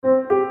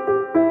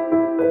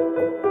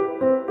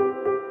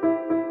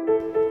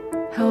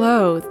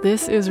Hello,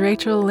 this is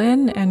Rachel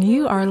Lynn, and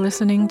you are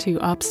listening to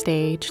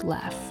Upstage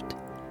Left.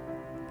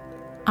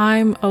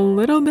 I'm a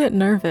little bit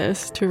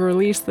nervous to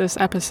release this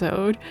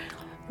episode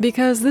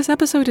because this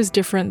episode is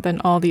different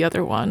than all the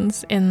other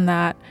ones in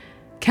that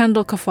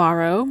Kendall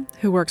Cafaro,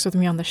 who works with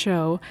me on the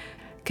show,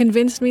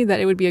 convinced me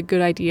that it would be a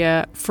good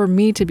idea for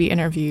me to be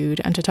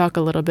interviewed and to talk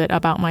a little bit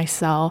about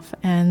myself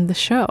and the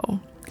show.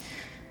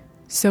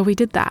 So we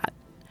did that.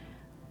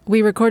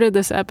 We recorded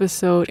this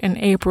episode in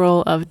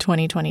April of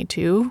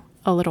 2022,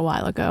 a little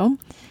while ago,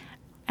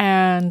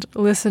 and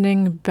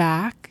listening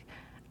back,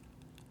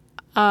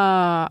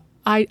 I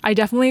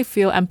definitely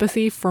feel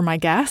empathy for my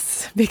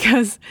guests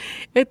because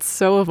it's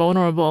so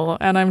vulnerable,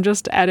 and I'm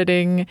just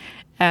editing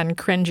and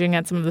cringing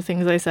at some of the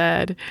things I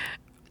said,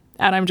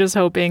 and I'm just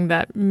hoping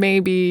that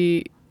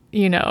maybe,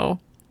 I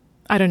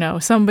don't know,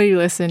 somebody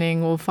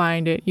listening will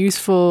find it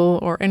useful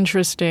or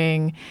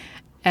interesting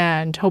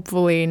and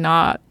hopefully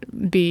not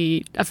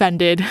be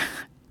offended.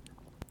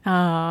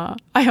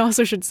 I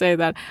also should say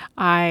that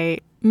I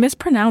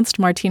mispronounced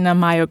Martina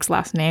Mayok's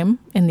last name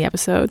in the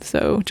episode.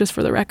 So just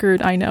for the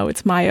record, I know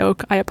it's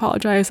Mayok. I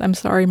apologize. I'm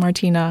sorry,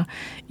 Martina,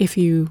 if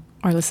you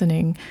are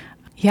listening.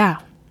 Yeah.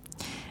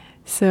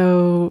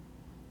 So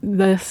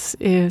this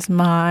is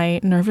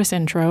my nervous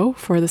intro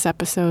for this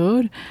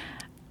episode.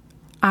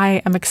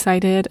 I am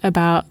excited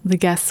about the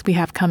guests we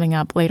have coming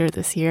up later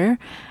this year.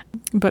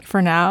 But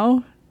for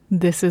now,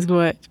 this is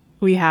what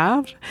we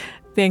have.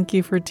 Thank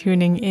you for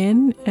tuning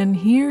in, and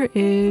here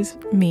is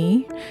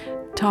me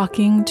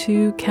talking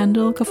to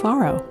Kendall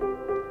Cafaro.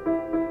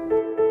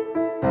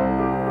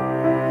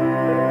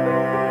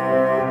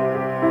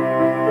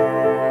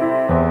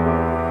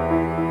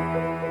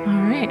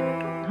 All right.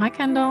 Hi,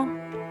 Kendall.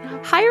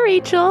 Hi,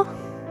 Rachel.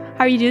 How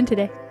are you doing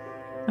today?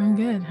 I'm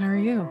good. How are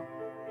you?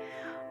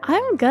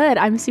 I'm good.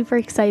 I'm super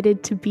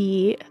excited to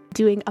be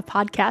doing a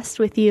podcast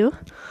with you.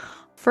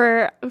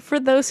 For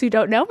those who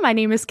don't know, my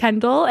name is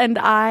Kendall, and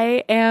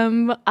I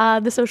am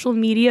the social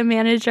media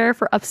manager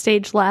for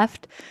Upstage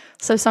Left.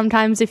 So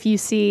sometimes if you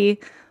see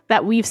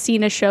that we've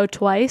seen a show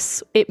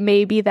twice, it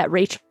may be that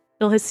Rachel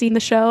has seen the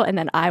show, and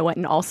then I went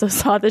and also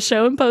saw the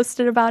show and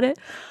posted about it.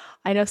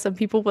 I know some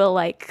people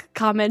will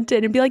comment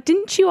it and be like,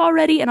 "Didn't you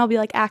already?" And I'll be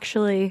like,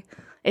 "Actually,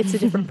 it's a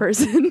different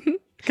person,"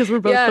 because we're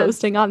both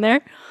posting on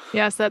there.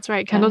 Yes, that's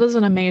right. Kendall does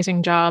an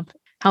amazing job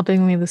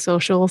helping me with the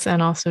socials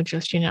and also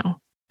just,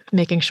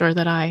 making sure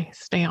that I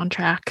stay on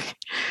track.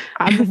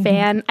 I'm a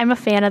fan. I'm a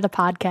fan of the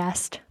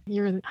podcast.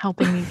 You're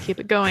helping me keep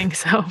it going.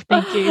 So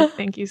thank you.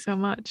 Thank you so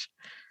much.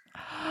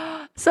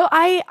 So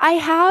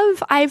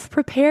I've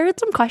prepared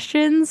some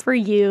questions for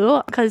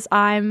you because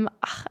I'm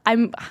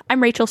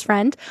Rachel's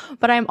friend,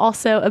 but I'm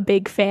also a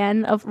big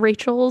fan of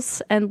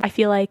Rachel's, and I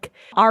feel like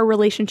our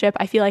relationship,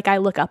 I feel like I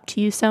look up to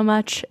you so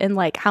much and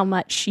how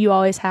much you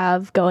always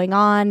have going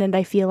on, and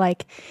I feel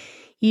like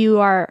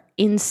you are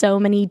in so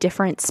many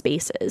different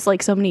spaces,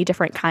 so many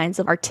different kinds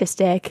of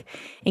artistic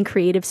and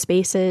creative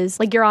spaces.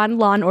 You're on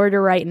Law and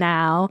Order right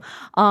now,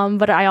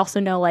 but I also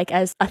know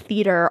as a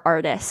theater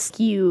artist,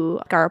 you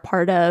are a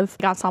part of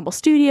Ensemble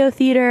Studio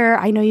Theater.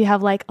 I know you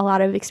have a lot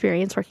of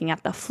experience working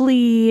at the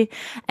Flea,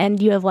 and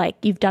you have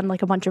you've done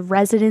a bunch of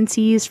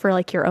residencies for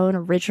your own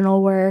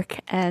original work.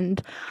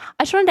 And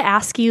I just wanted to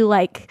ask you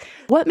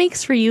what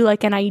makes for you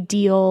an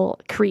ideal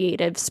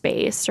creative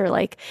space,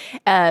 or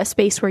a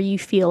space where you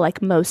feel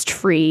most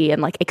free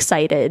and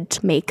excited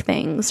to make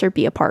things or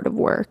be a part of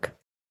work?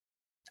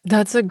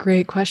 That's a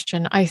great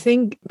question. I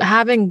think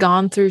having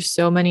gone through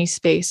so many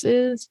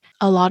spaces,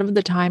 a lot of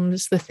the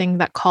times the thing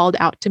that called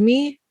out to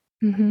me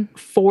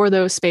for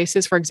those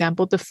spaces, for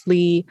example, the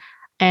Flea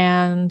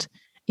and,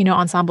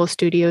 Ensemble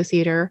Studio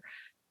Theater,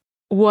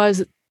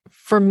 was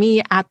for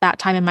me at that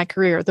time in my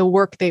career, the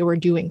work they were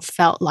doing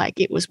felt like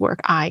it was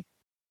work I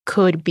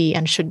could be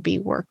and should be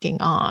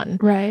working on.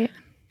 Right.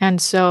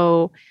 And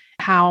so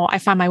how I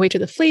found my way to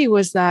the Flea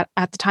was that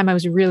at the time I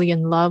was really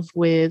in love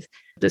with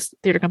this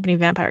theater company,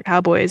 Vampire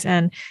Cowboys,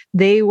 and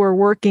they were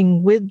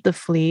working with the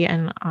Flea,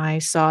 and I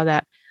saw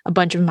that a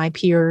bunch of my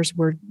peers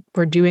were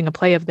doing a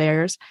play of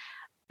theirs,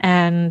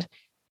 and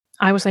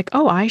I was like,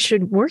 oh, I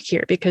should work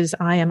here because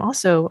I am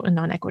also a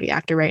non-equity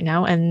actor right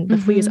now, and the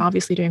Flea is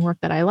obviously doing work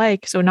that I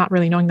like. So not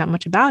really knowing that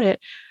much about it,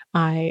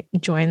 I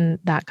joined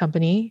that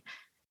company.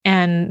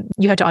 And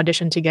you had to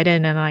audition to get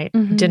in, and I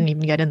didn't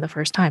even get in the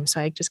first time. So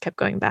I just kept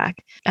going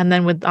back. And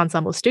then with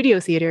Ensemble Studio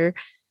Theater,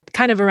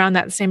 kind of around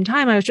that same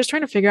time, I was just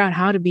trying to figure out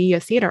how to be a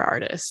theater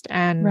artist.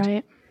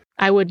 And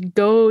I would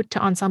go to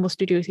Ensemble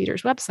Studio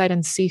Theater's website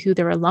and see who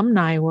their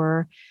alumni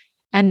were.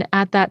 And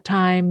at that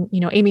time,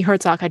 Amy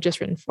Herzog had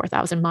just written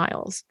 4,000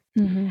 Miles.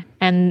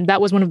 And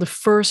that was one of the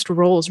first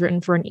roles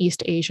written for an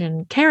East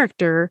Asian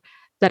character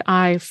that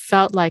I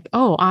felt like,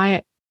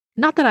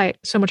 not that I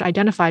so much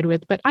identified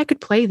with, but I could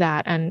play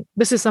that. And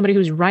this is somebody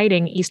who's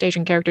writing East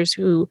Asian characters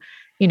who,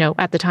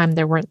 at the time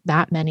there weren't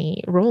that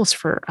many roles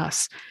for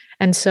us.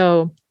 And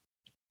so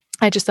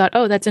I just thought,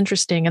 oh, that's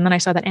interesting. And then I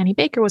saw that Annie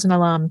Baker was an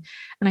alum,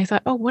 and I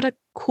thought, oh, what a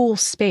cool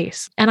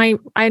space. And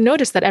I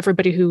noticed that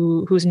everybody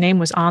whose name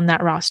was on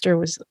that roster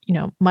was,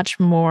 much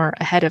more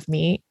ahead of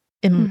me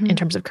in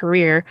terms of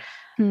career.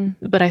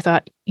 But I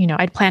thought,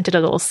 I'd planted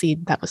a little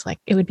seed that was like,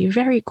 it would be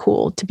very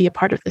cool to be a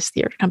part of this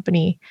theater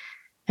company.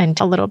 And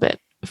a little bit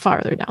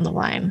farther down the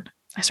line,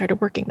 I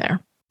started working there.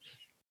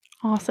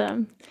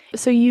 Awesome.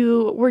 So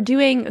you were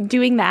doing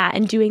that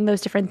and doing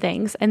those different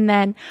things. And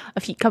then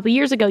couple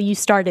years ago, you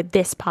started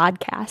this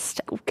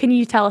podcast. Can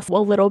you tell us a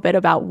little bit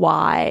about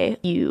why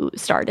you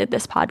started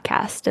this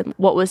podcast and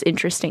what was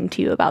interesting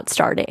to you about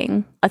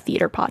starting a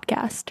theater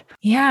podcast?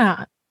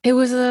 Yeah, it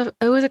was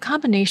a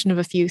combination of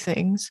a few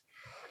things.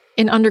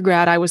 In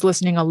undergrad, I was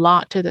listening a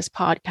lot to this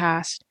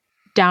podcast,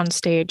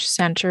 Downstage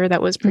Center,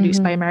 that was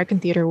produced by American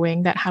Theater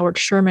Wing that Howard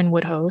Sherman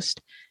would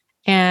host.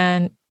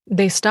 And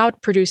they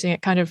stopped producing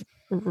it kind of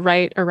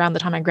right around the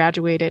time I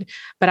graduated,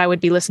 but I would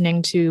be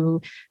listening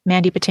to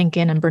Mandy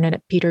Patinkin and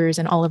Bernadette Peters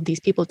and all of these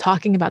people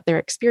talking about their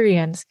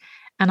experience.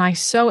 And I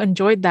so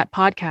enjoyed that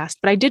podcast,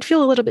 but I did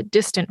feel a little bit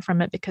distant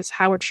from it because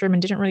Howard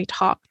Sherman didn't really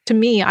talk to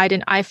me.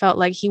 I felt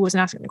like he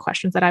wasn't asking the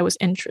questions that I was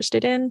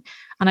interested in.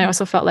 And I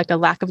also felt like a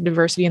lack of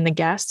diversity in the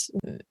guests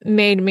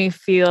made me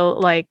feel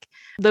like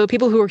the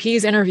people who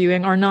he's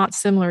interviewing are not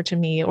similar to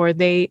me, or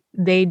they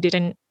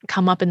didn't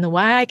come up in the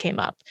way I came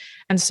up.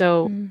 And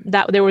so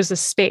that there was a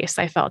space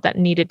I felt that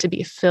needed to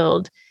be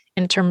filled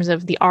in terms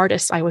of the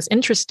artists I was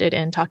interested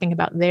in talking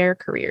about their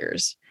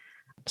careers.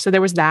 So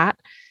there was that.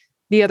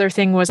 The other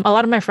thing was a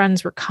lot of my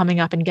friends were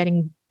coming up and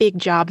getting big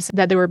jobs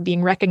that they were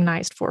being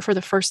recognized for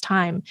the first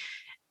time.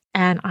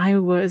 And I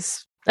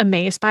was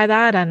amazed by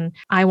that. And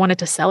I wanted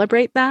to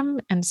celebrate them.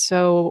 And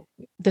so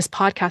this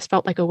podcast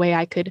felt like a way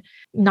I could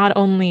not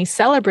only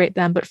celebrate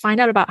them, but find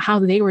out about how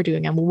they were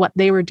doing and what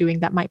they were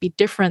doing that might be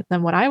different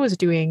than what I was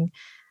doing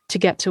to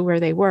get to where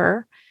they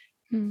were.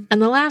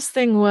 And the last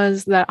thing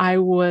was that I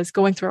was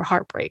going through a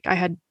heartbreak. I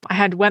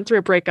had went through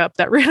a breakup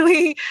that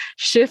really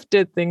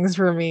shifted things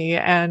for me.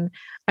 And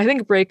I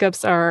think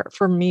breakups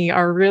for me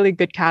are really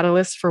good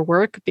catalysts for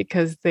work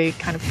because they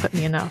kind of put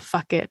me in a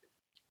fuck it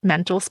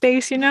mental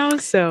space,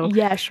 So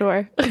yeah,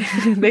 sure.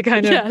 they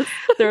kind of,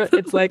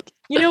 it's like,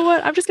 you know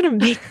what, I'm just going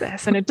to make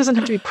this and it doesn't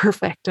have to be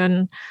perfect.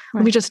 And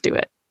let me just do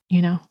it,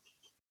 Yeah,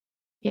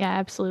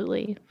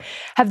 absolutely.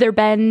 Have there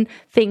been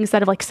things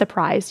that have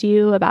surprised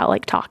you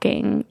about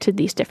talking to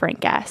these different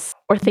guests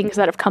or things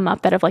that have come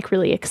up that have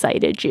really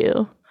excited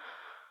you?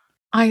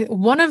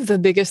 One of the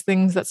biggest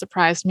things that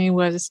surprised me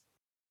was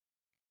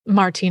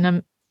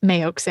Martina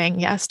Mayock saying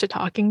yes to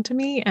talking to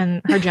me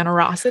and her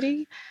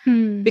generosity.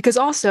 Because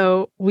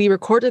also we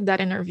recorded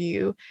that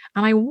interview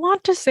and I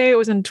want to say it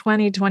was in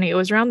 2020. It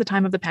was around the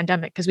time of the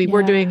pandemic because we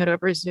were doing it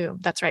over Zoom.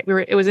 That's right.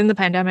 It was in the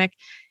pandemic.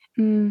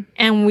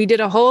 And we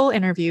did a whole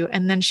interview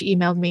and then she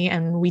emailed me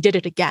and we did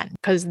it again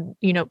because,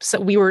 so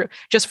we were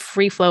just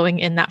free flowing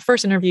in that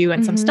first interview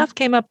and some stuff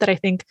came up that I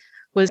think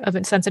was of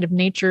a sensitive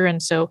nature.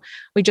 And so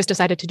we just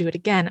decided to do it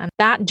again. And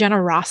that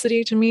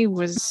generosity to me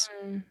was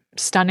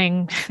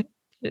stunning.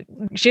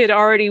 She had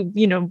already,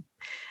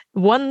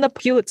 won the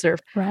Pulitzer.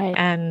 Right.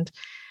 And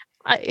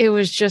it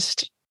was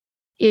just,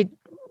 it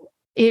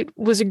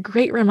was a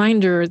great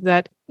reminder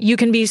that you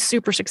can be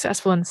super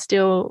successful and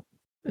still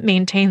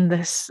maintain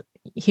this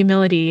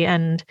humility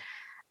and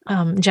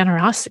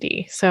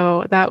generosity.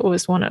 So that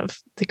was one of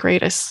the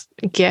greatest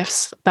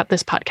gifts that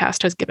this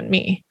podcast has given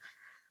me.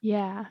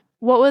 Yeah.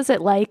 What was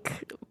it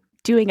like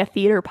doing a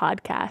theater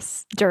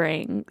podcast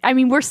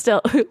we're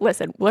still,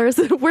 listen,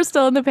 we're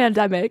still in the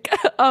pandemic.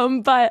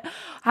 But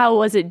how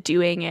was it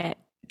doing it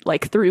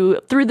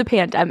through the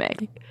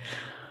pandemic?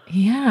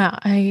 Yeah,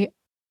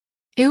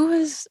 it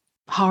was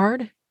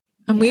hard.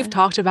 And we've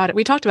talked about it.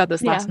 We talked about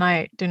this last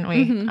night, didn't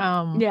we?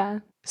 Yeah.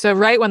 So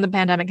right when the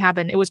pandemic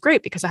happened, it was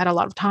great because I had a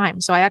lot of time.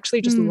 So I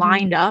actually just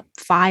lined up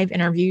 5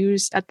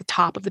 interviews at the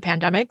top of the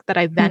pandemic that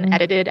I then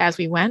edited as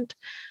we went.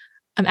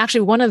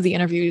 Actually, one of the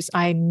interviews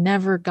I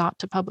never got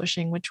to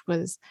publishing, which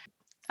was,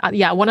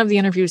 one of the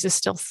interviews is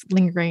still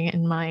lingering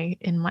in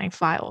my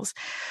files.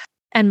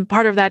 And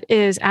part of that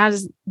is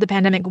as the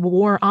pandemic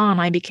wore on,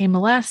 I became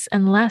less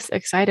and less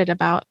excited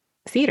about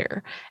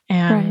theater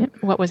and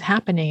what was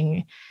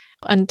happening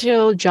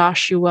until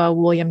Joshua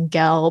William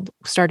Gelb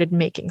started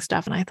making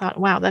stuff. And I thought,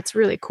 wow, that's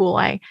really cool.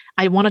 I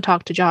want to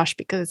talk to Josh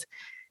because,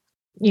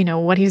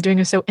 what he's doing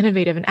is so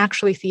innovative and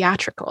actually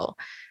theatrical.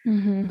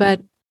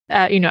 But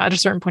at a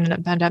certain point in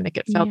the pandemic,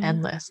 it felt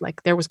endless.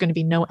 Like there was going to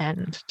be no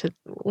end to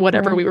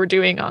whatever we were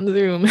doing on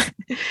Zoom.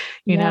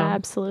 you know,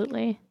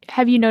 absolutely.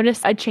 Have you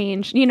noticed a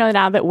change?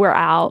 Now that we're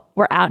out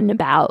and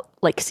about,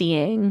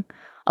 seeing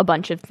a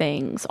bunch of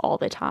things all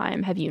the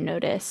time. Have you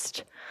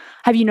noticed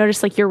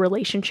your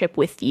relationship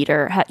with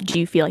theater? Do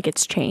you feel like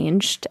it's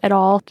changed at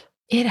all?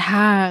 It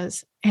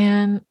has,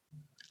 and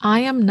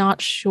I am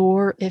not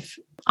sure if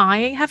I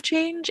have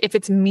changed, if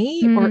it's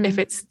me or if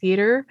it's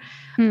theater.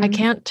 I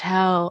can't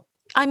tell.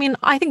 I mean,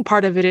 I think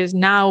part of it is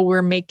now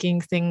we're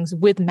making things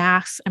with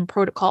masks and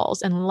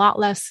protocols and a lot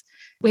less.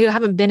 We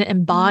haven't been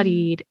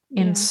embodied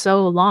in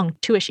so long,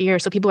 2-ish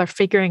years. So people are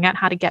figuring out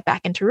how to get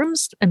back into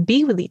rooms and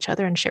be with each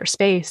other and share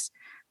space.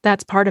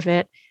 That's part of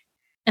it.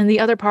 And the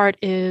other part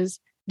is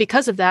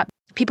because of that,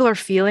 people are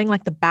feeling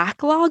like the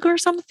backlog or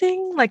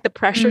something, like the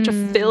pressure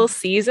to fill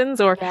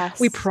seasons, or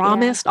we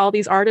promised all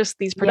these artists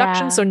these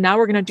productions, so now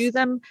we're going to do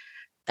them.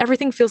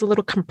 Everything feels a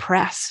little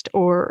compressed,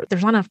 or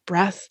there's not enough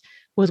breath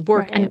with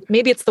work. And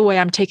maybe it's the way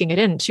I'm taking it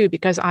in too,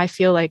 because I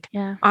feel like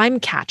I'm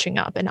catching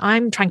up and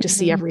I'm trying to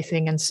see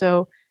everything. And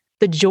so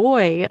the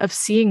joy of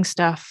seeing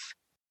stuff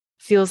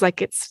feels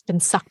like it's been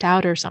sucked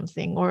out or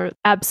something, or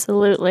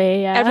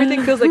absolutely,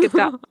 everything feels like it's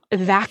got a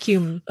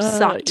vacuum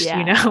sucked,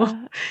 you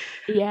know?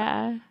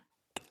 Yeah.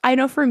 I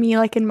know for me,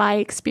 like in my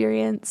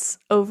experience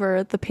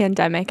over the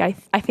pandemic, I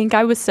think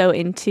I was so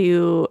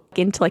into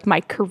like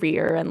my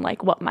career and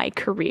like what my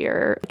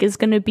career is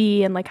going to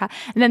be, and like how,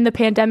 and then the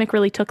pandemic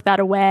really took that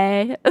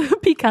away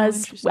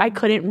because I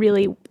couldn't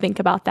really think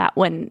about that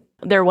when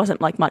there wasn't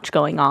like much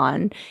going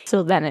on.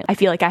 So then I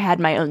feel like I had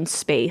my own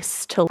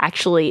space to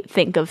actually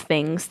think of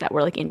things that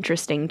were like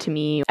interesting to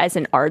me as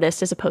an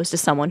artist, as opposed to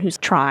someone who's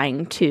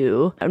trying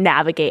to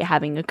navigate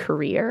having a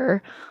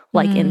career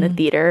like in the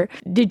theater.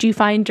 Did you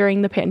find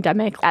during the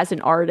pandemic as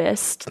an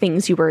artist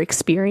things you were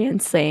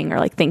experiencing or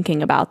like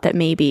thinking about that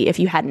maybe if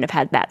you hadn't have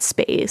had that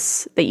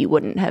space that you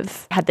wouldn't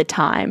have had the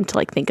time to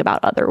like think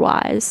about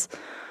otherwise?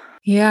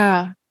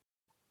 Yeah.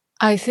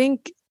 I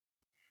think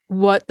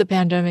what the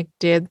pandemic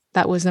did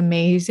that was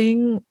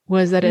amazing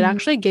was that it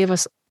actually gave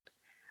us,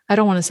 I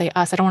don't want to say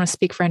us, I don't want to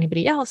speak for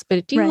anybody else, but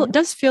it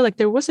does feel like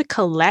there was a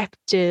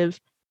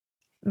collective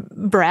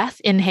breath,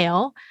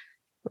 inhale.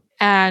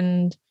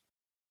 And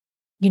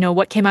you know,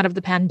 what came out of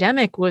the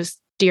pandemic was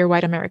Dear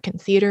White American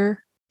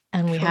Theater.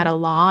 And we had a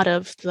lot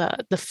of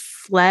the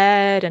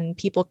fled and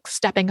people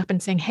stepping up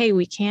and saying, hey,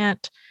 we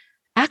can't,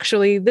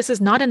 actually, this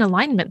is not in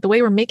alignment. The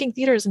way we're making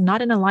theater is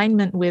not in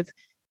alignment with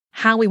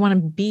how we want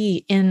to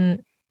be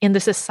in the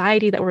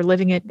society that we're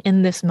living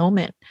in this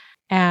moment.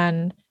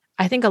 And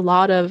I think a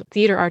lot of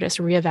theater artists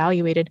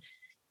reevaluated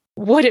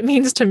what it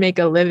means to make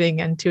a living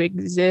and to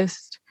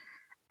exist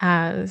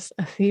as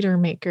a theater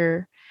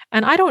maker.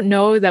 And I don't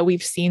know that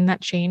we've seen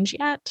that change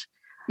yet.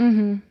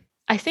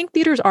 I think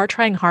theaters are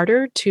trying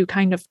harder to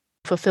kind of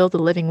fulfill the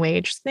living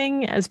wage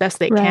thing as best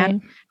they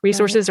can.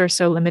 Resources are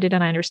so limited,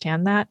 and I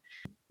understand that.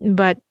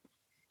 But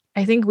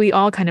I think we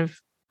all kind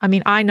of, I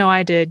mean, I know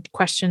I did,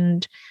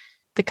 questioned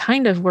the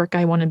kind of work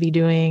I want to be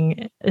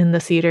doing in the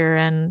theater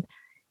and,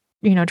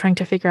 you know, trying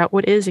to figure out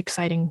what is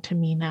exciting to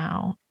me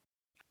now.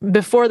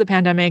 Before the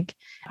pandemic,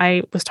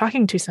 I was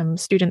talking to some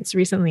students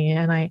recently,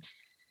 and I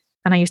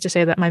used to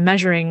say that my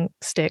measuring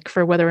stick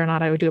for whether or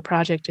not I would do a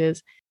project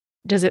is,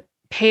 does it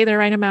pay the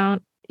right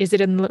amount? Is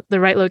it in the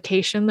right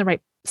location, the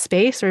right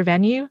space or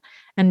venue?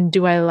 And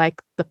do I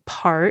like the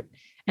part?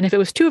 And if it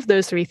was two of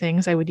those three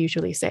things, I would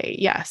usually say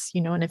yes,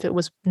 you know, and if it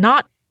was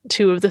not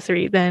two of the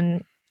three,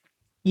 then,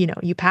 you know,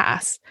 you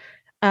pass.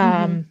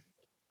 And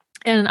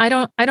I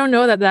don't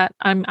know that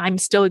I'm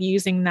still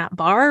using that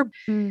bar.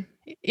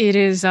 It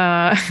is,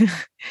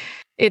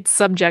 it's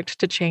subject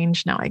to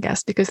change now, I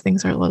guess, because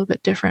things are a little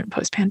bit different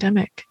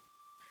post-pandemic.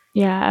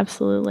 Yeah,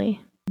 absolutely.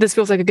 This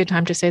feels like a good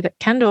time to say that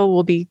Kendall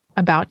will be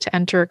about to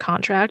enter a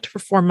contract for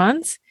 4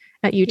 months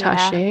at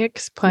Utah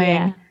Shakes,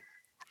 playing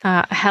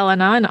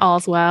Helena in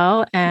All's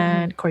Well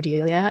and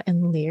Cordelia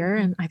in Lear.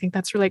 And I think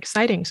that's really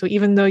exciting. So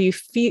even though you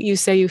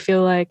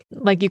feel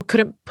like you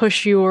couldn't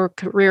push your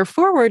career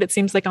forward, it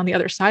seems like on the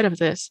other side of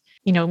this,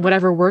 you know,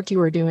 whatever work you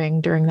were doing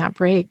during that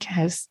break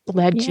has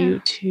led you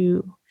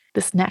to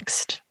this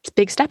next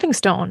big stepping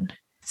stone.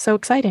 So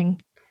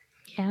exciting.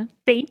 Yeah.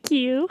 Thank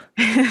you.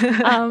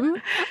 I've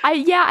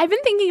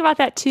been thinking about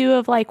that too,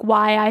 of like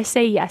why I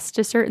say yes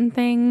to certain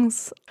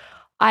things.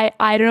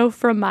 I don't know,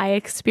 from my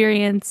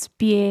experience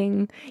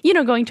being, you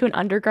know, going to an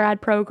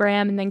undergrad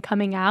program and then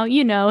coming out,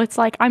 you know, it's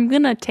like, I'm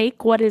going to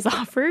take what is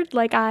offered.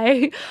 Like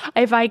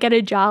if I get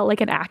a job,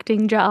 like an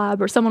acting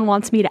job, or someone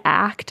wants me to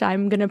act,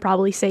 I'm going to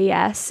probably say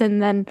yes.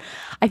 And then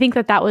I think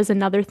that was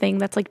another thing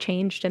that's like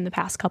changed in the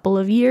past couple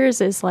of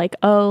years is like,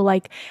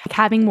 like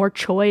having more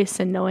choice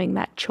and knowing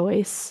that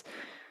choice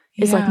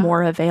is like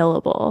more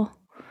available.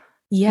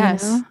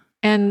 Yes. You know?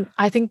 And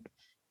I think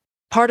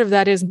part of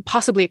that is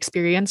possibly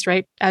experience,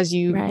 right? As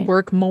you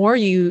work more,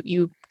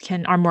 you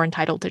are more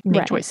entitled to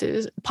make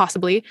choices,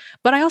 possibly.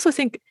 But I also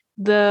think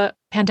the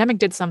pandemic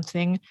did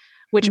something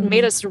which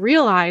made us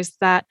realize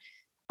that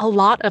a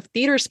lot of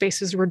theater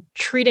spaces were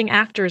treating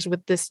actors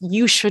with this,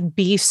 you should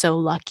be so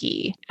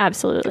lucky.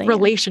 Absolutely.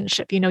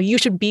 Relationship. You know, you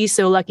should be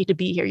so lucky to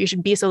be here. You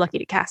should be so lucky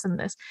to cast in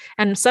this.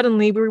 And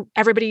suddenly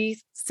everybody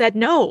said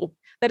no.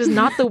 That is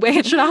not the way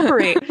it should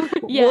operate.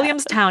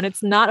 Williamstown,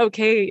 it's not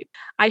okay.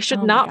 I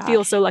should not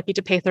feel so lucky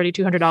to pay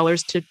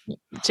 $3,200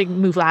 to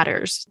move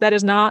ladders. That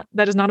is not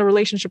a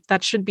relationship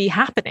that should be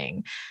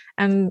happening.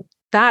 And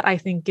that, I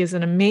think, is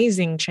an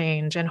amazing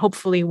change, and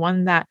hopefully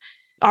one that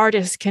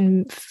artists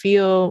can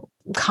feel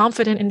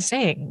confident in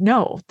saying,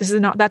 no,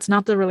 that's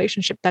not the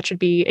relationship that should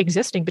be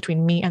existing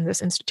between me and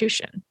this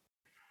institution.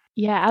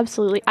 Yeah,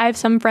 absolutely. I have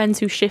some friends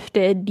who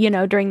shifted,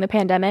 during the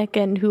pandemic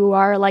and who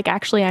are like,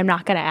 actually, I'm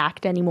not going to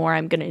act anymore.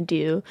 I'm going to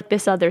do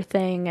this other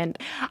thing. And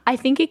I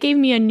think it gave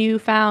me a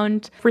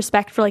newfound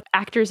respect for like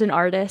actors and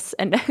artists.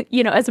 And,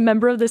 as a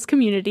member of this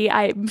community,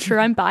 I'm sure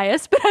I'm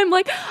biased, but I'm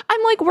like,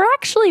 we're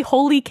actually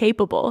wholly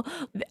capable.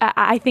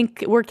 I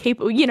think we're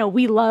capable,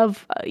 we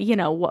love,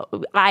 what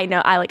I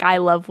know. I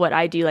love what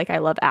I do. Like I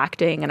love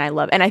acting and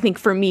I think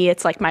for me,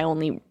 it's like my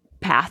only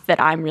path that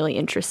I'm really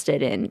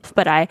interested in.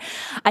 But I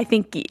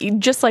think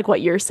just like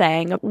what you're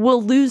saying,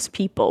 we'll lose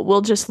people.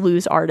 We'll just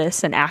lose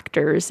artists and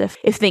actors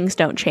if things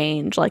don't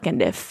change, like,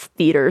 and if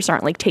theaters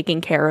aren't like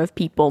taking care of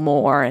people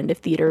more, and if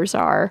theaters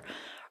are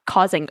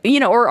causing,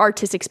 or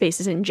artistic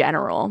spaces in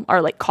general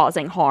are like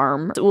causing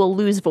harm. We'll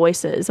lose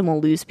voices and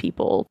we'll lose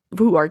people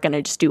who are going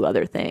to just do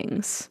other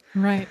things.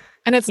 Right.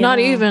 And it's not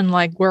even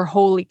like we're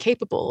wholly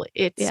capable.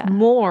 It's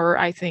more,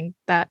 I think,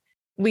 that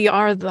we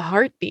are the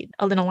heartbeat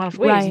in a lot of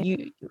ways.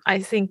 Right. I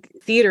think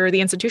theater,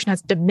 the institution,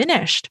 has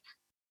diminished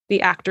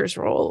the actor's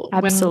role.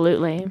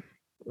 Absolutely.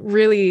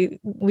 Really,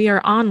 we are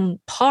on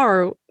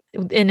par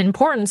in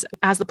importance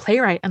as the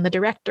playwright and the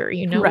director.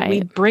 Right.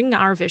 We bring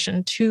our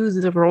vision to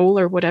the role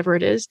or whatever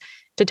it is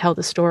to tell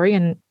the story.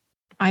 And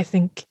I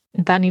think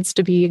that needs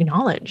to be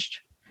acknowledged.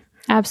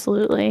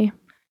 Absolutely.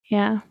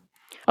 Yeah.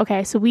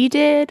 Okay, so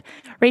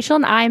Rachel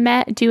and I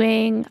met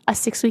doing a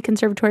 6-week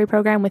conservatory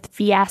program with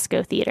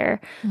Fiasco Theater.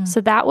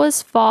 So that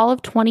was fall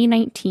of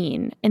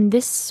 2019. And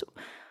this,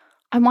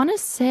 I want to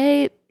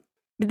say,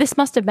 this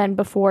must have been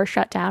before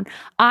shutdown.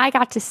 I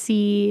got to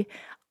see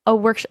a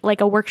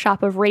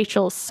workshop of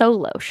Rachel's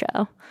solo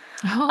show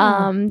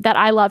that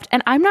I loved.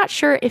 And I'm not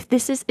sure if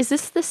is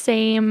this the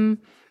same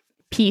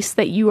piece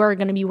that you are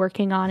going to be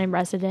working on in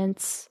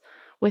residence?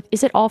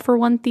 Is it All for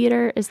One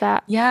Theater? Is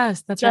that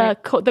yes, that's right.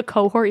 The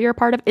cohort you're a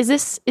part of? Is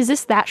this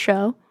that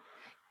show?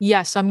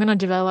 Yes, so I'm going to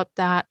develop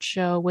that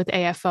show with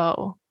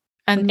AFO,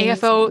 and Amazing.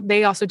 AFO,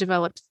 they also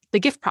developed the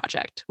GIFT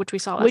Project, which we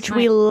saw last night.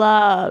 We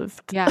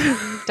loved. Yeah,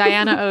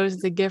 Diana O's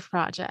The GIFT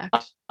Project.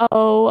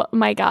 Oh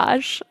my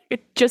gosh,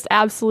 just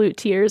absolute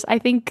tears. I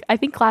think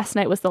last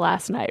night was the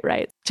last night,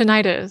 right?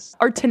 Tonight is.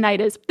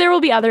 There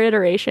will be other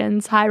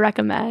iterations. High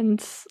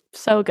recommend.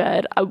 So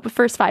good.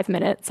 First 5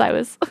 minutes, I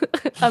was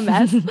a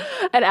mess,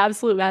 an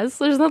absolute mess.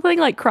 There's nothing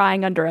like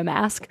crying under a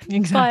mask.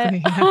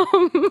 Exactly.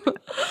 But,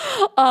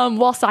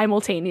 while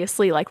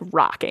simultaneously like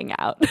rocking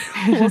out,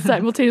 while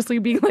simultaneously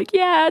being like,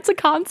 yeah, it's a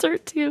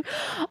concert too.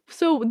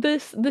 So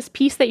this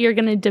piece that you're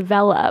going to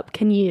develop,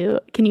 can you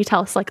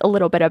tell us like a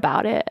little bit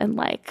about it, and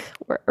like,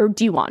 or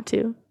do you want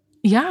to?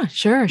 Yeah,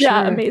 sure.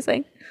 Yeah,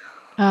 amazing.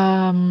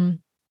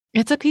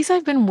 It's a piece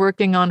I've been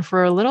working on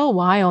for a little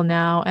while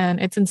now,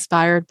 and it's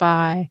inspired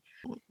by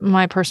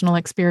my personal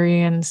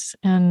experience.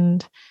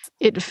 And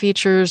it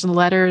features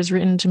letters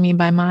written to me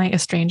by my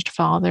estranged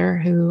father,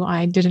 who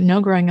I didn't know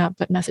growing up,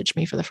 but messaged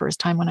me for the first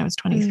time when I was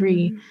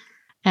 23.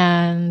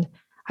 And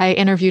I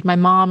interviewed my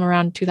mom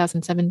around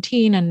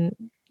 2017. And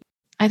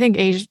I think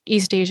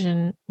East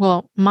Asian,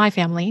 my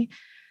family,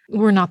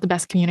 we're not the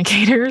best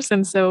communicators.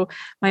 And so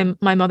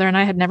my mother and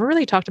I had never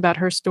really talked about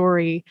her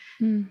story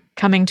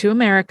coming to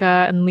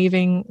America and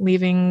leaving,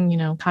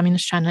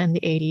 communist China in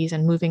the 80s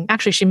and moving.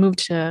 Actually, she moved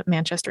to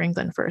Manchester,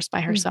 England first by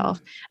herself.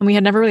 And we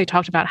had never really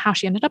talked about how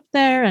she ended up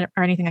there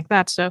or anything like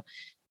that. So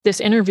this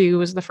interview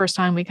was the first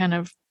time we kind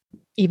of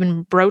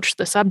even broached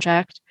the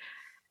subject.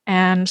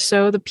 And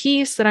so the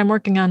piece that I'm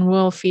working on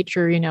will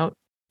feature,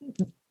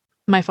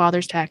 my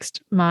father's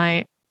text,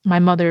 my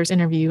mother's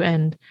interview,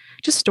 and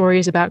just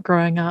stories about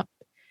growing up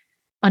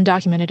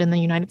undocumented in the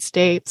United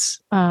States,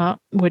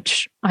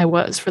 which I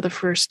was for the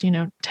first,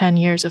 10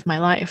 years of my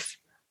life.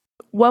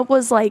 What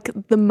was like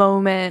the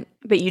moment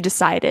that you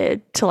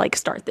decided to like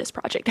start this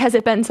project? Has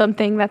it been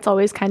something that's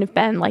always kind of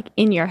been like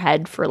in your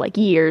head for like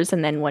years,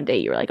 and then one day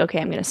you were like,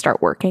 okay, I'm going to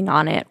start working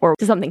on it? Or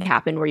did something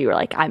happen where you were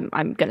like, I'm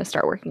going to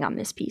start working on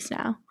this piece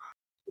now?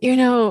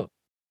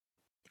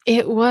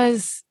 It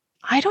was,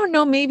 I don't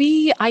know,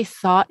 maybe I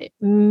thought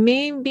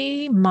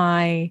maybe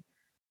the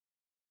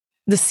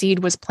seed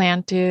was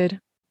planted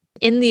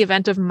in the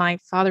event of my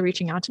father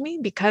reaching out to me,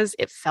 because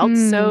it felt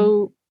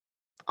so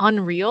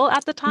unreal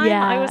at the time.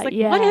 I was like,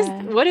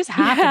 what is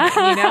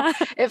happening?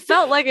 It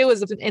felt like it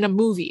was in a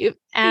movie,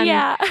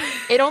 and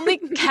it only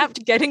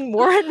kept getting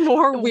more and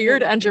more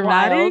weird and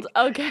dramatic.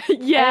 Wild. Okay.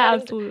 Yeah,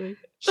 and absolutely.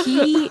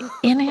 He,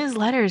 in his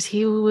letters,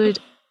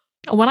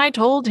 when I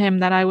told him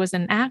that I was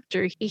an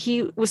actor,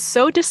 he was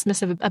so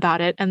dismissive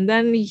about it. And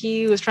then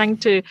he was trying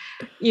to,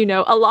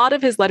 a lot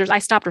of his letters, I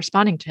stopped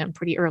responding to him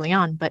pretty early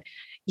on, but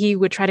he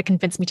would try to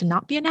convince me to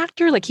not be an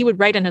actor. Like he would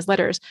write in his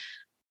letters,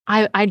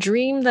 I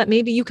dream that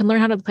maybe you can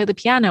learn how to play the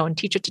piano and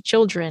teach it to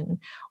children.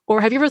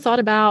 Or have you ever thought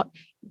about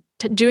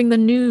doing the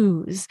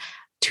news?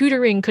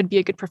 Tutoring could be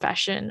a good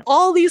profession.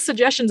 All these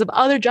suggestions of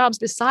other jobs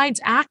besides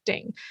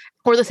acting,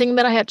 or the thing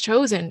that I had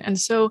chosen. And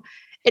so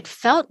it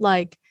felt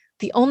like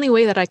the only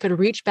way that I could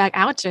reach back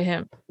out to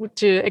him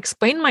to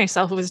explain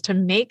myself was to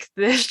make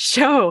this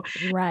show.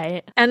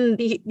 Right. And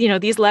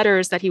these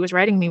letters that he was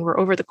writing me were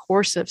over the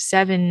course of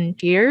 7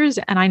 years,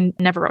 and I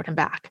never wrote him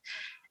back.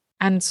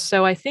 And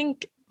so I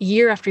think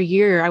year after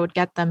year, I would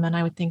get them and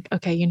I would think,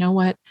 okay, you know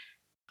what?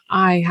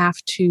 I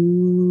have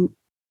to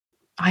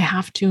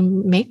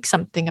make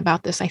something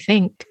about this, I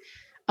think.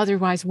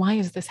 Otherwise, why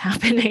is this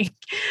happening?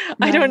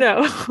 I don't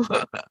know.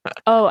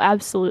 Oh,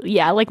 absolutely.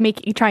 Yeah, like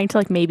trying to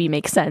like maybe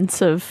make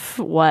sense of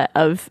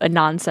a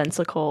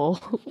nonsensical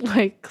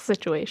like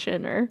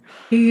situation or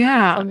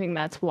something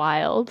that's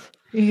wild.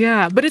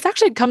 Yeah, but it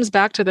actually comes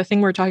back to the thing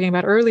we were talking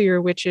about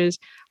earlier, which is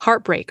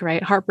heartbreak,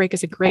 right? Heartbreak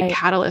is a great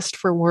catalyst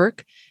for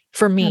work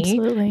for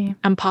me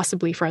and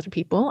possibly for other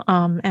people.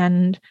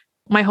 And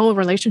my whole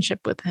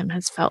relationship with him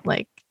has felt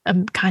like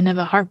kind of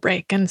a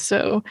heartbreak. And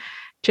so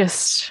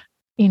just,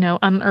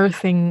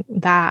 unearthing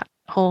that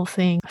whole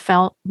thing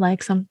felt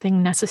like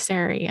something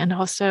necessary. And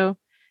also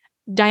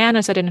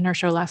Diana said it in her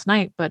show last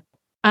night,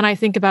 and I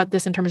think about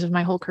this in terms of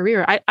my whole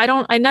career.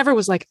 I never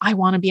was like, I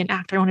want to be an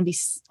actor. I want to be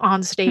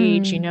on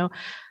stage,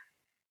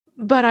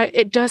 but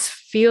it does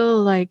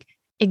feel like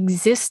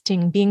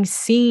existing, being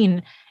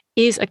seen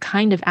is a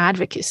kind of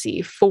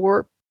advocacy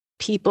for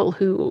people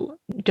who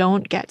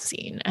don't get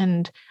seen.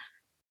 And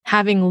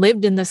having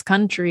lived in this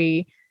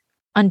country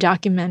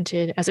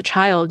undocumented as a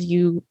child,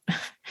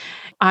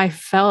 I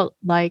felt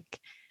like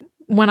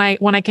when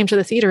I came to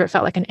the theater, it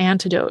felt like an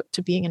antidote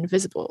to being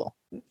invisible.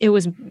 It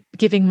was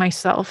giving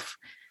myself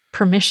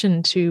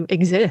permission to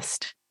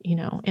exist,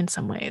 in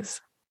some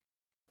ways.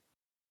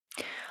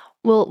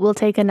 We'll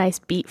take a nice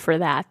beat for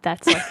that.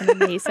 That's like an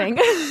amazing.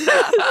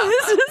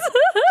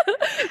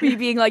 Me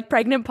being like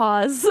pregnant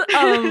pause.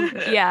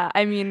 Yeah,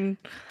 I mean,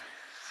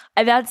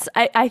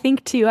 I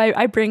think too.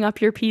 I bring up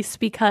your piece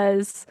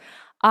because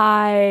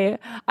I'd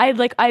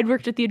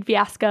worked at the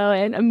Fiasco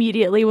and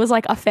immediately was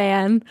like a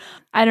fan.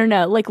 I don't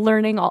know, like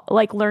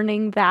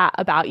learning that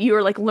about you,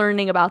 or like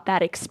learning about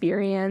that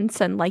experience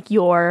and like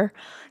your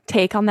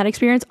take on that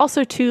experience.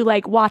 Also too,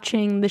 like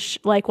watching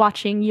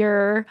watching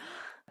your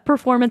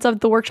performance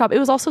of the workshop, it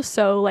was also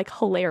so like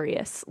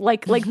hilarious,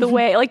 like the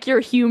way like your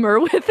humor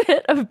with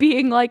it of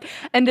being like,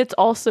 and it's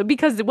also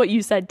because what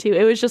you said too,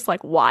 it was just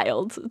like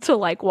wild to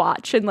like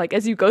watch, and like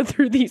as you go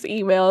through these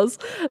emails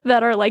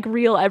that are like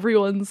real,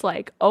 everyone's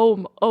like,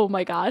 oh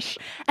my gosh.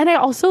 And I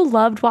also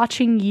loved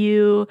watching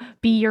you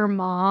be your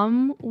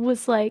mom,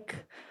 was like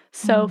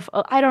so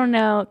I don't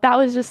know, that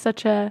was just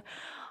such a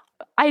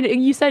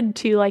you said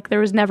too, like there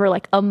was never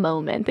like a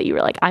moment that you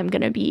were like, I'm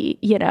going to be,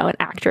 an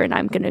actor and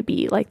I'm going to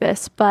be like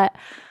this. But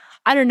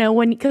I don't know,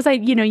 because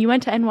you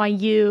went to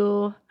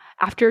NYU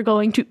after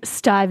going to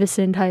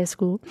Stuyvesant High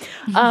School,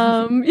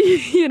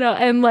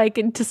 and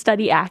like to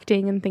study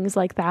acting and things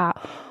like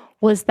that.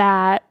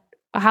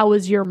 How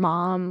was your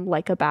mom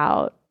like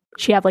about,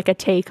 she have like a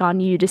take on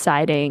you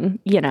deciding,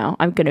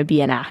 I'm going to be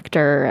an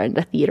actor and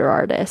a theater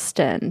artist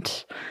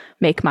and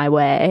make my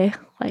way,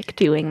 like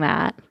doing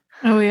that?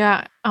 Oh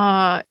yeah,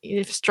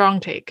 strong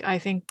take. I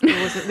think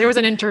there was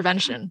an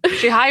intervention.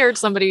 She hired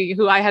somebody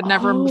who I had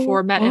never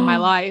before met in my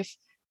life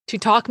to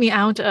talk me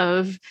out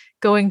of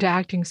going to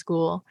acting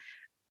school.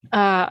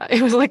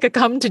 It was like a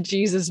come to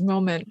Jesus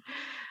moment,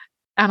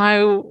 and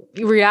I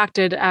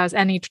reacted as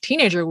any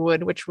teenager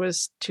would, which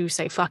was to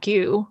say "fuck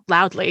you"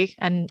 loudly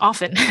and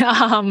often.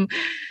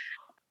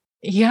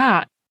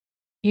 Yeah,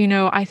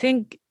 I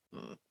think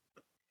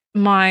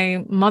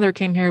my mother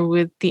came here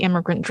with the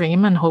immigrant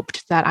dream and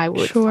hoped that I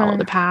would follow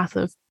the path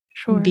of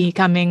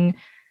becoming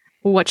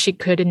what she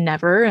could and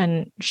never.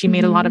 And she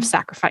made a lot of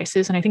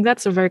sacrifices. And I think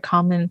that's a very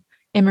common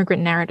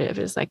immigrant narrative,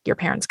 is like your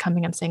parents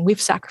coming and saying,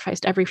 we've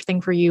sacrificed everything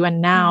for you,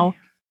 and now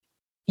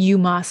you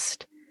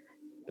must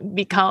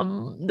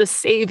become the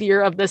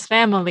savior of this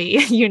family.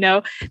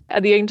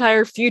 The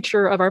entire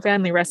future of our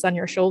family rests on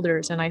your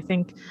shoulders. And I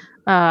think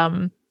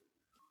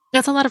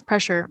that's a lot of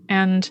pressure.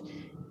 And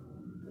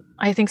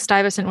I think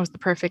Stuyvesant was the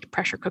perfect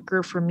pressure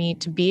cooker for me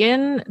to be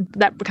in.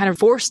 That kind of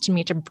forced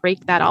me to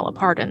break that all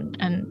apart. And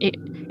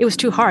it was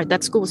too hard.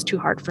 That school was too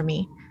hard for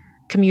me.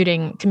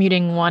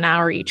 Commuting 1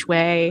 hour each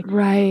way.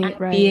 Right.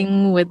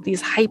 Being with these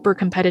hyper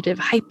competitive,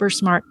 hyper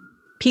smart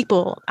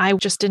people. I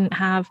just didn't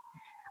have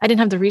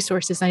the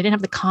resources. And I didn't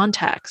have the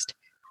context.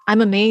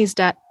 I'm amazed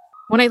at,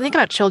 when I think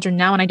about children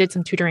now, and I did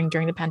some tutoring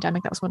during the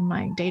pandemic. That was one of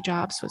my day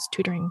jobs, was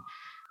tutoring.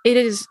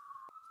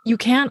 You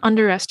can't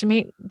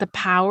underestimate the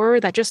power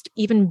that just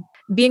even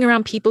being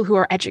around people who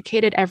are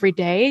educated every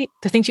day,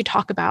 the things you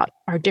talk about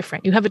are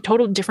different. You have a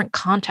total different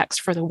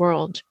context for the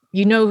world.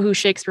 You know who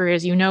Shakespeare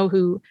is,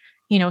 who,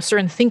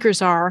 certain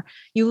thinkers are.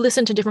 You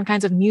listen to different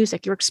kinds of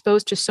music. You're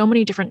exposed to so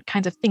many different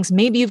kinds of things.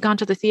 Maybe you've gone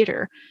to the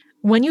theater.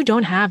 When you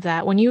don't have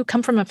that, when you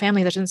come from a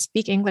family that doesn't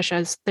speak English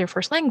as their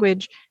first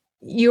language,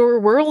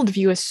 your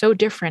worldview is so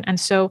different. And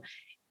so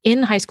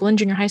in high school and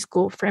junior high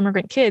school for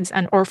immigrant kids,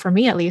 or for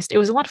me at least, it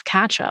was a lot of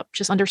catch up,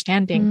 just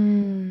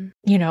understanding,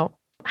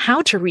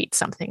 how to read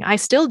something. I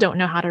still don't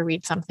know how to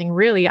read something,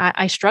 really.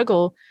 I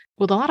struggle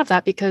with a lot of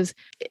that because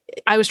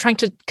I was trying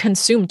to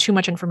consume too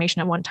much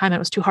information at one time. It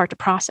was too hard to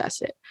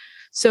process it.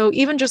 So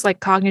even just like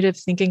cognitive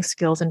thinking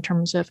skills in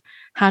terms of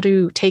how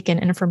to take in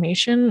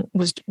information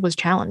was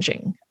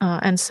challenging.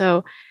 And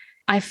so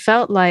I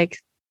felt like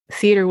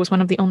theater was one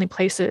of the only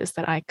places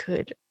that I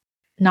could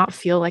not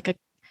feel like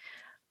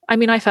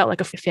I felt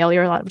like a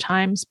failure a lot of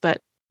times,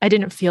 but I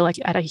didn't feel like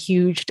at a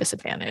huge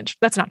disadvantage.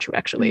 That's not true,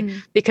 actually,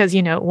 because,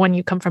 when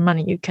you come from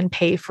money, you can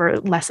pay for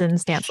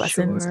lessons, dance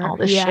lessons, all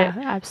this shit. Yeah,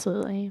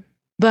 absolutely.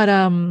 But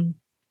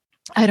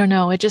I don't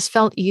know. It just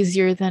felt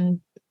easier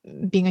than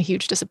being a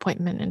huge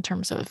disappointment in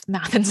terms of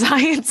math and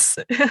science.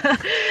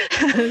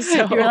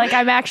 So you're like,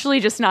 I'm actually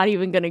just not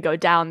even going to go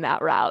down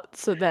that route.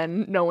 So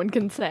then no one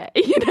can say,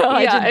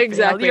 yeah,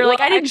 exactly. You're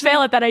like, I didn't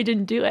fail at that. I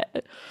didn't do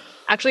it.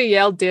 Actually,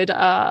 Yale did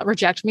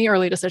reject me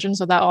early decision.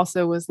 So that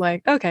also was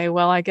like, okay,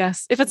 well, I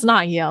guess if it's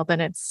not Yale, then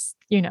it's,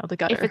 the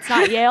gutter. If it's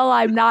not Yale,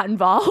 I'm not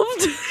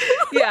involved.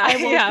 Yeah, I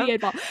won't be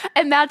involved.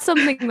 And that's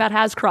something that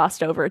has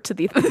crossed over to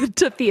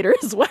to theater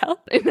as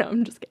well. No,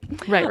 I'm just kidding.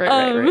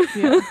 Right.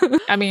 Yeah.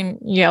 I mean,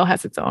 Yale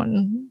has its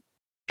own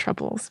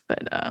troubles,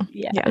 but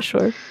yeah,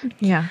 sure.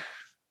 Yeah.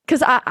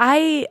 Because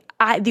I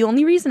the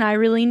only reason I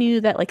really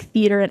knew that like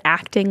theater and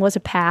acting was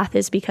a path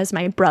is because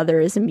my brother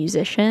is a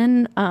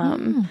musician.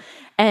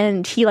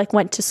 And he like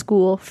went to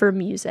school for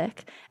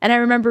music. And I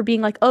remember being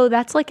like, oh,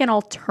 that's like an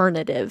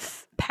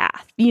alternative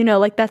path.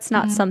 Like that's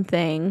not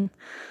something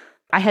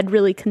I had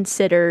really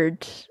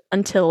considered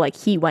until like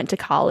he went to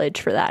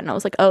college for that. And I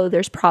was like, oh,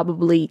 there's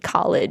probably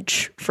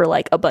college for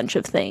like a bunch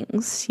of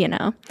things,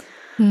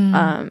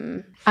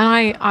 And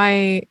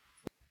I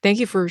thank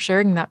you for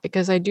sharing that,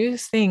 because I do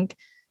think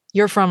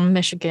you're from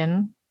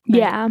Michigan. Right?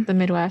 Yeah. The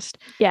Midwest.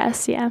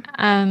 Yes. Yeah.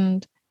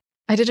 And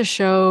I did a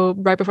show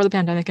right before the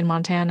pandemic in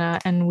Montana,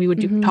 and we would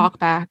do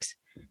talkbacks.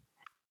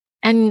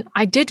 And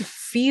I did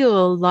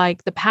feel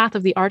like the path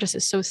of the artist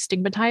is so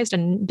stigmatized,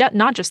 and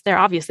not just there.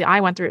 Obviously, I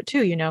went through it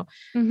too,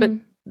 but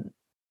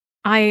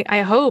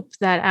I hope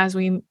that as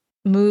we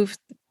move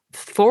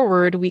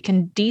forward, we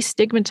can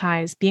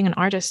destigmatize being an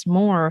artist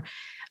more.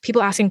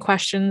 People asking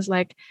questions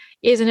like,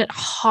 isn't it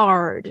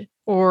hard?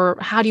 Or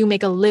how do you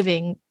make a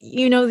living?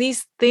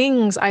 These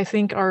things I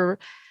think are,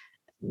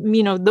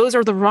 those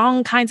are the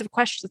wrong kinds of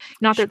questions.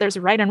 Not that there's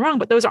right and wrong,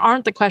 but those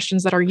aren't the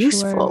questions that are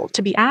useful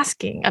to be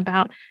asking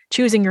about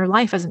choosing your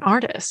life as an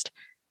artist.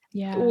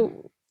 Yeah.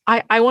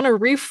 I want to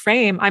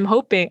reframe. I'm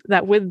hoping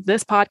that with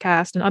this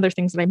podcast and other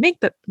things that I make,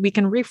 that we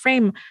can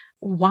reframe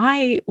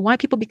why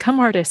people become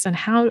artists and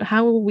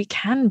how we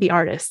can be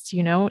artists.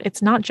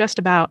 It's not just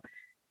about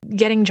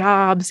getting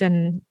jobs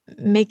and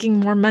making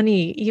more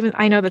money. Even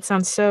I know that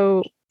sounds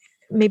so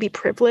maybe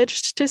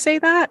privileged to say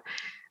that,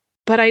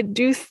 but I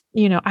do,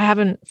 I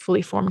haven't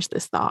fully formed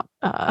this thought.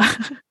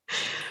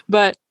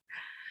 But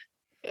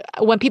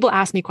when people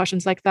ask me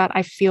questions like that,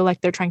 I feel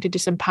like they're trying to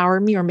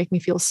disempower me or make me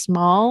feel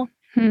small.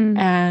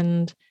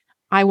 And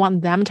I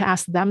want them to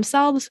ask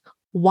themselves,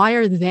 why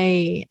are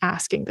they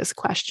asking this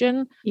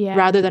question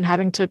rather than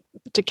having to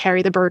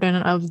carry the burden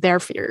of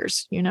their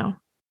fears,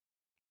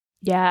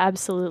 Yeah,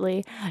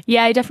 absolutely.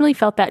 Yeah, I definitely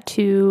felt that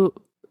too.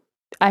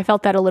 I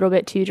felt that a little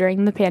bit too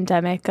during the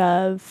pandemic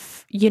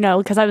of,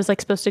 because I was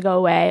like supposed to go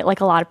away, like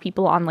a lot of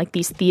people on like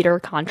these theater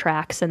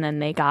contracts, and then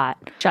they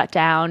got shut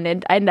down.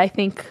 And I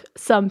think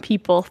some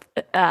people,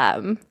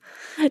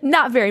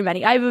 not very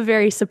many. I have a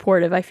very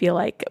supportive, I feel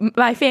like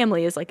my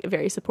family is like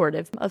very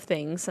supportive of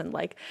things, and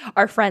like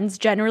our friends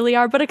generally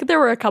are, but there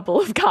were a couple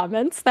of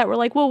comments that were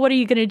like, well, what are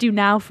you going to do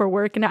now for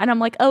work? And I'm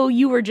like, oh,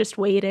 you were just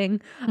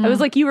waiting. I was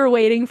like, you were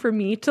waiting for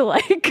me to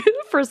like,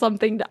 for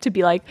something to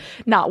be like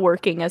not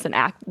working as an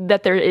act,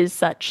 that there is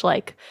such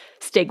like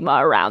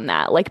stigma around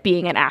that, like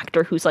being an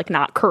actor who's like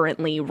not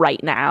currently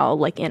right now,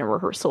 like in a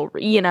rehearsal,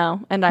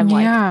 and I'm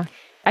like,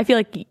 I feel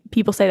like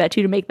people say that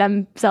too to make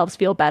themselves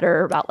feel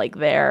better about like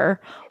their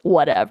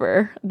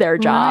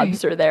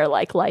jobs or their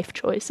like life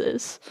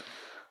choices.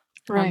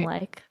 Right. I'm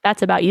like,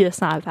 that's about you. That's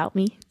not about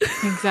me.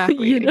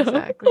 Exactly.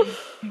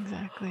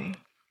 Exactly.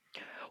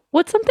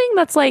 What's something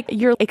that's like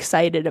you're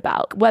excited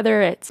about,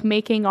 whether it's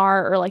making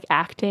art or like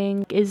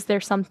acting? Is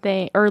there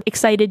something or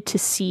excited to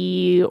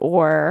see,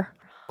 or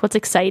what's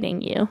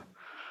exciting you?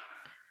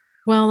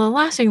 Well, the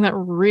last thing that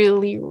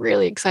really,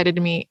 really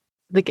excited me,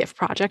 the GIF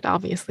project,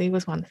 obviously,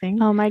 was one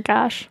thing. Oh my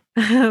gosh.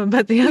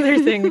 But the other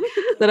thing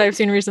that I've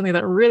seen recently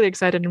that really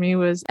excited me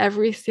was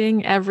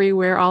Everything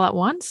Everywhere All at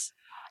Once.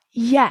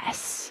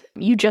 Yes.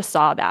 You just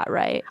saw that,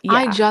 right? Yeah.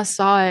 I just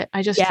saw it.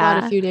 I just saw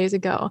it a few days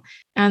ago.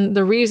 And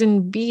the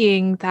reason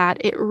being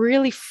that it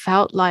really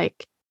felt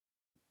like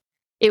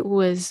it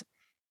was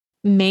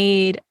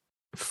made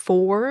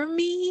for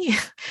me,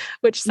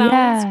 which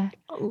sounds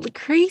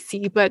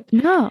crazy, but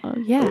no,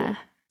 yeah.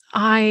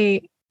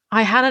 I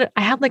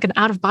had like an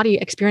out of body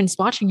experience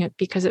watching it,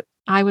 because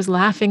I was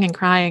laughing and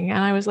crying,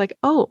 and I was like,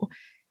 oh,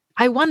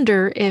 I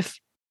wonder if,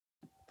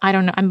 I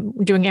don't know, I'm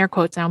doing air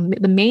quotes now,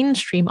 the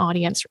mainstream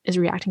audience is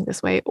reacting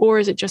this way, or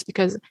is it just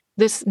because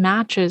this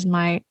matches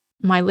my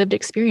lived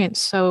experience?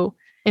 So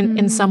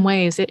in some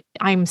ways,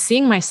 I'm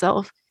seeing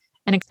myself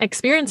and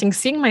experiencing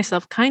seeing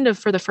myself kind of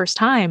for the first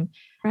time.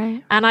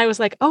 Right. And I was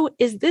like, oh,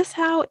 is this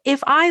how,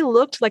 if I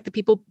looked like the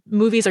people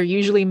movies are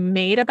usually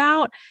made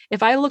about,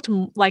 if I looked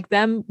like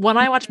them when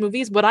I watch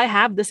movies, would I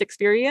have this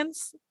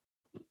experience?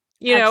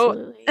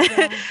 Absolutely,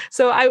 yeah.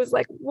 So I was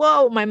like,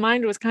 whoa, my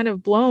mind was kind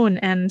of blown.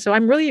 And so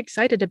I'm really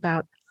excited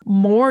about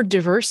more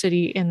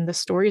diversity in the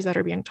stories that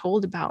are being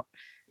told about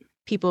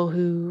people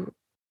whose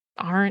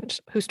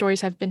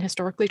stories have been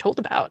historically told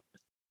about.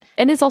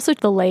 And it's also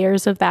the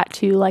layers of that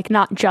too, like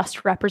not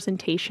just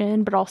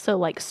representation, but also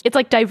like it's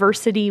like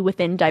diversity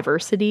within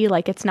diversity.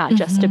 Like it's not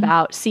just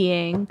about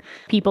seeing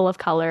people of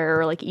color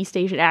or like East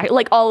Asian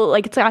like all,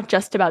 like it's not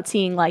just about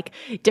seeing like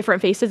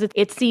different faces.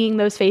 It's seeing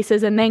those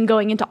faces and then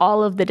going into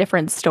all of the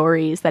different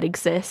stories that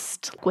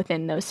exist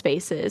within those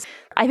spaces.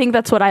 I think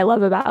that's what I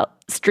love about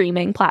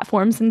streaming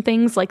platforms and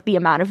things, like the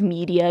amount of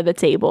media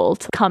that's able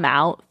to come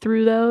out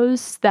through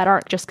those that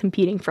aren't just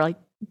competing for like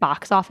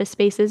box office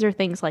spaces or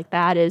things like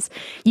that, is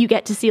you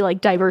get to see like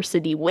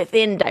diversity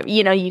within,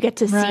 you get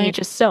to see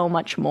just so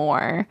much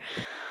more.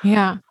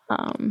 Yeah.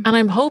 And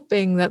I'm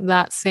hoping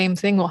that same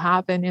thing will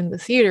happen in the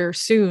theater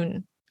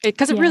soon,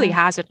 because it really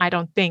hasn't, I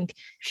don't think.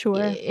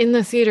 Sure. In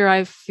the theater,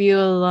 I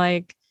feel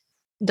like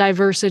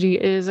diversity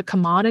is a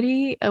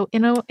commodity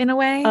in a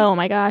way. Oh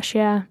my gosh,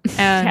 yeah.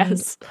 And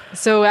yes.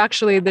 So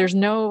actually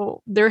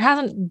there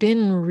hasn't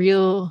been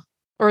real,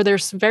 or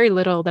there's very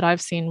little that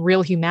I've seen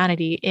real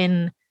humanity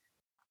in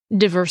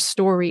diverse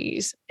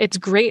stories. It's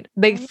great.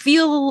 They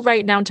feel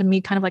right now to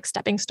me kind of like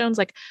stepping stones,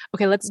 like,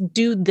 okay, let's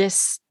do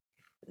this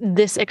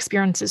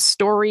experience's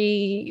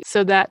story,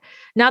 so that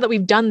now that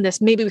we've done this,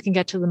 maybe we can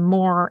get to the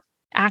more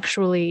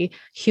actually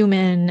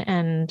human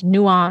and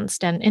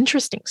nuanced and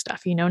interesting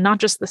stuff, not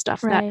just the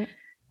stuff that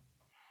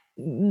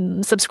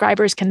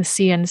subscribers can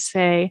see and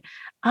say,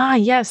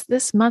 yes,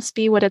 this must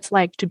be what it's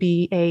like to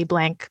be a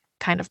blank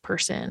kind of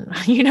person,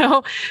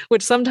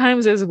 which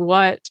sometimes is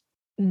what,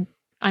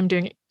 I'm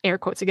doing air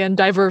quotes again,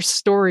 diverse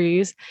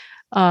stories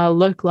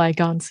look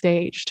like on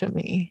stage to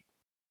me.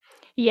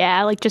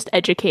 Yeah, like just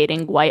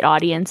educating white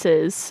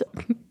audiences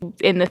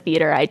in the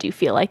theater. I do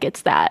feel like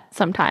it's that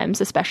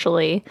sometimes,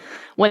 especially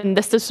when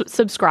the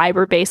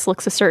subscriber base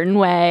looks a certain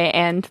way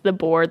and the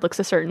board looks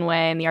a certain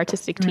way and the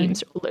artistic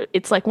teams.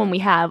 It's like when we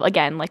have,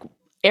 again, like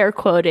air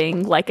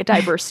quoting, like a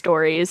diverse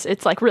stories,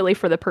 it's like really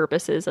for the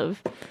purposes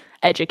of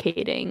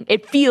educating.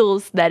 It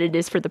feels that it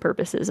is for the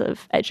purposes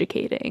of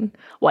educating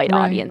white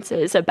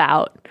audiences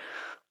about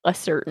a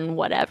certain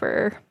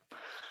whatever.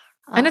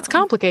 And it's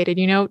complicated,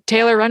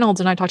 Taylor Reynolds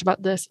and I talked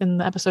about this in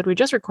the episode we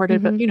just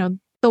recorded, but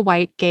the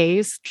white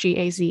gaze,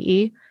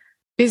 GAZE,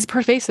 is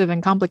pervasive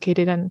and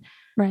complicated. And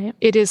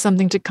it is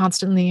something to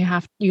constantly you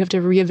have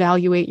to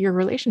reevaluate your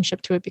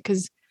relationship to it,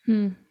 because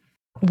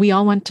we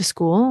all went to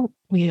school.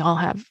 We all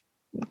have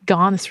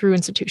gone through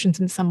institutions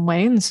in some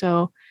way. And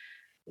so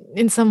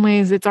in some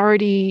ways it's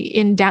already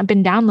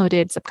been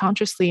downloaded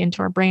subconsciously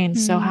into our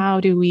brains. So how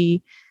do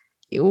we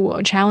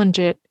challenge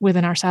it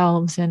within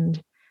ourselves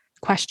and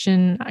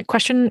question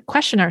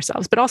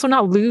ourselves, but also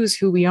not lose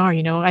who we are?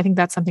 I think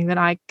that's something that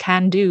I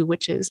can do,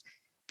 which is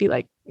be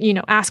like,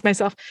 ask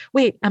myself,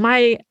 wait, am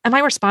I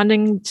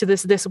responding to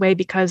this way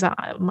because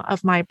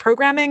of my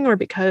programming, or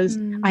because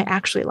I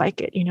actually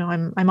like it?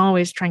 I'm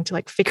always trying to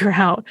like figure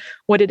out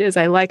what it is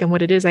I like and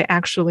what it is I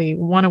actually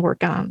want to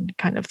work on,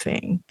 kind of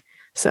thing.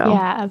 So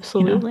yeah,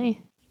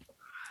 absolutely.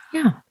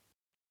 Yeah.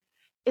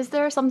 Is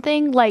there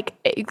something like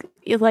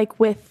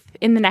with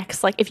in the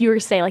next, like if you were to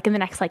say like in the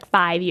next like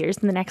 5 years,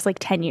 in the next like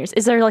 10 years,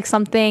 is there like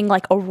something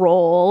like a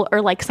role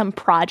or like some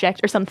project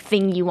or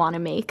something you want to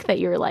make that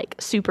you're like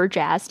super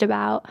jazzed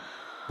about?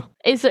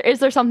 Is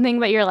there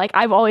something that you're like,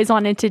 I've always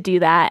wanted to do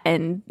that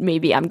and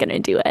maybe I'm going to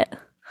do it?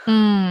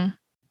 I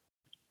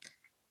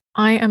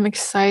am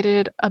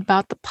excited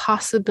about the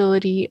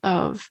possibility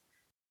of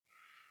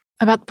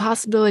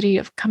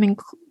coming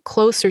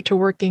closer to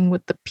working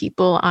with the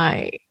people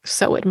I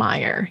so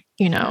admire,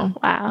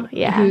 Wow.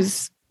 Yeah.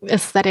 whose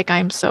aesthetic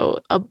I'm so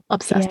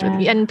obsessed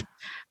with. And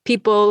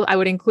people I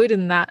would include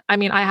in that. I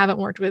mean, I haven't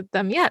worked with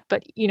them yet,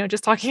 but,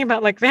 just talking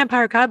about like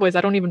Vampire Cowboys,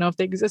 I don't even know if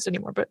they exist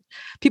anymore, but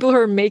people who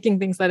are making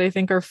things that I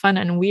think are fun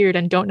and weird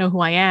and don't know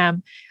who I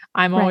am,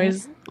 I'm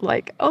always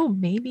like, oh,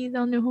 maybe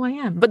they'll know who I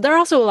am. But there are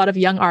also a lot of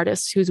young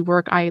artists whose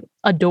work I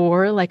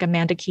adore, like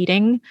Amanda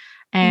Keating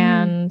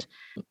and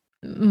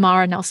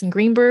Mara Nelson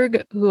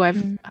Greenberg, who I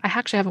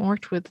actually haven't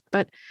worked with,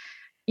 but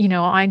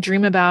I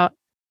dream about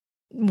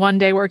one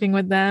day working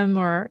with them,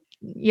 or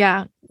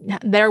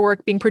their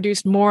work being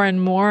produced more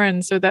and more,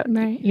 and so that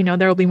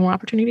there will be more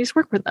opportunities to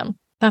work with them.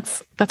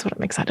 That's what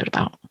I'm excited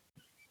about.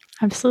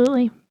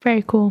 Absolutely.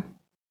 Very cool.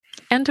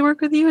 And to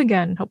work with you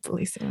again,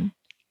 hopefully soon.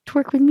 To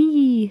work with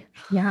me.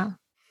 Yeah.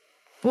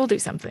 We'll do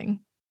something.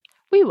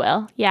 We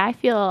will. Yeah, I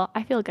feel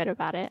good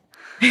about it.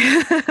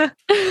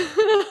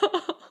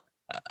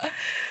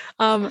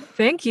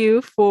 Thank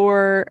you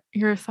for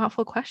your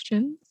thoughtful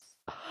questions.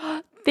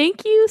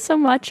 Thank you so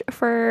much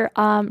for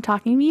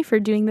talking to me, for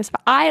doing this.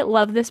 I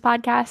love this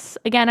podcast.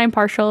 Again, I'm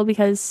partial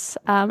because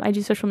I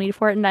do social media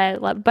for it, and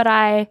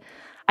I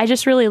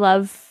just really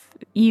love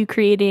you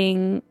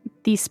creating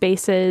these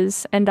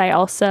spaces, and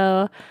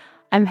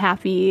I'm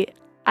happy.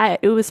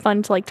 It was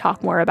fun to like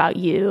talk more about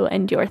you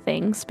and your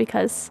things,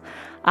 because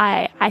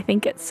I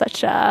think it's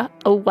such a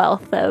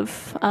wealth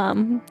of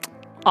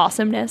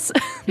awesomeness.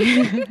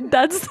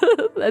 that's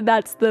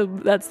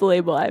the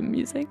label I'm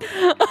using.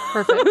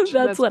 Perfect.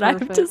 That's what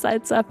perfect. I've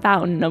decided. It's a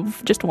fountain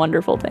of just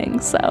wonderful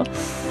things. So,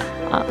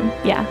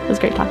 yeah, it was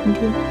great talking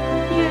to you.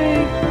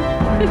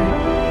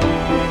 Yay.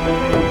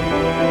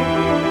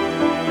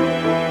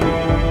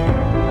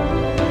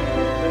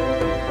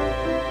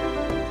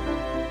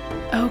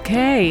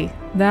 Okay,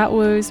 that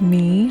was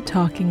me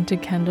talking to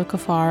Kendall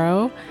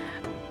Cafaro.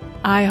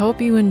 I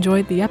hope you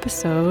enjoyed the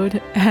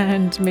episode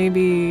and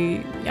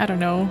maybe, I don't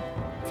know,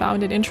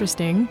 found it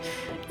interesting.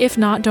 If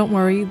not, don't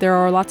worry, there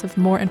are lots of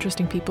more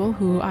interesting people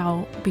who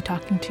I'll be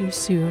talking to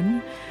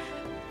soon.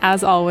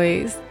 As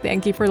always,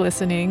 thank you for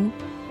listening.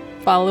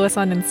 Follow us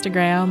on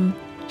Instagram,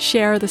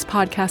 share this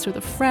podcast with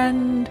a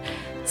friend,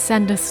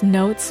 send us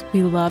notes.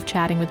 We love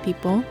chatting with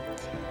people.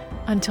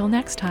 Until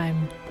next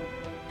time,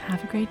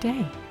 have a great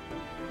day.